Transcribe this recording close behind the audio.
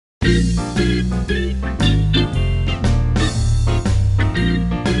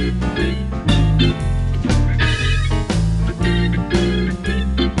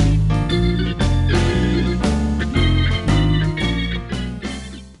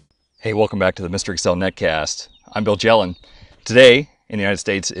Hey, welcome back to the Mr. Excel Netcast. I'm Bill Jellin. Today in the United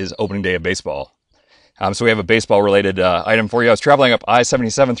States is opening day of baseball. So we have a baseball-related item for you. I was traveling up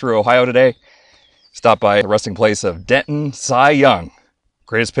I-77 through Ohio today. Stopped by the resting place of Denton Cy Young,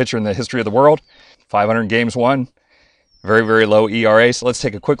 greatest pitcher in the history of the world. 500 games won, very, very low ERA. So let's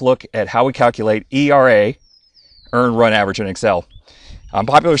take a quick look at how we calculate ERA, earned run average in Excel.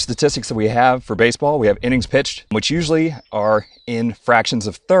 Popular statistics that we have for baseball, we have innings pitched, which usually are in fractions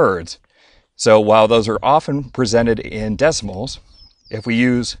of thirds. So while those are often presented in decimals, if we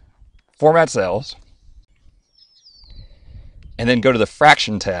use format cells and then go to the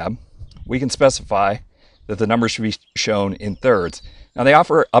fraction tab, we can specify that the numbers should be shown in thirds. Now they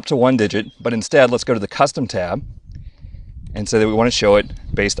offer up to 1 digit, but instead let's go to the custom tab and say that we want to show it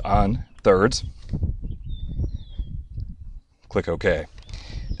based on thirds. Click OK.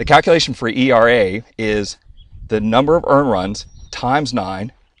 The calculation for ERA is the number of earned runs times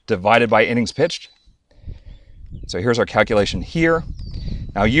 9 divided by innings pitched. So here's our calculation here.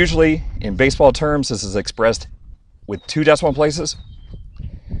 Now usually in baseball terms this is expressed with 2 decimal places.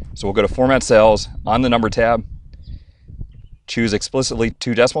 So we'll go to Format Cells on the Number tab, choose explicitly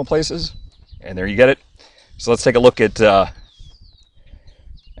 2 decimal places, and there you get it. So let's take a look at the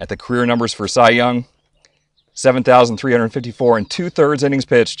career numbers for Cy Young. 7,354 and 2/3 innings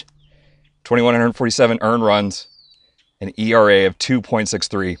pitched, 2,147 earned runs, an ERA of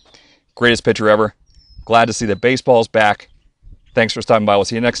 2.63. Greatest pitcher ever. Glad to see that baseball's back. Thanks for stopping by. We'll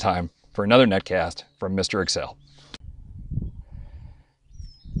see you next time for another netcast from Mr. Excel.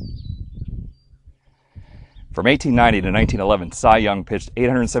 From 1890 to 1911, Cy Young pitched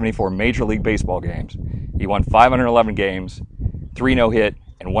 874 Major League Baseball games. He won 511 games, 3 no-hit,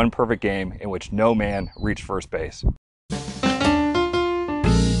 and 1 perfect game in which no man reached first base.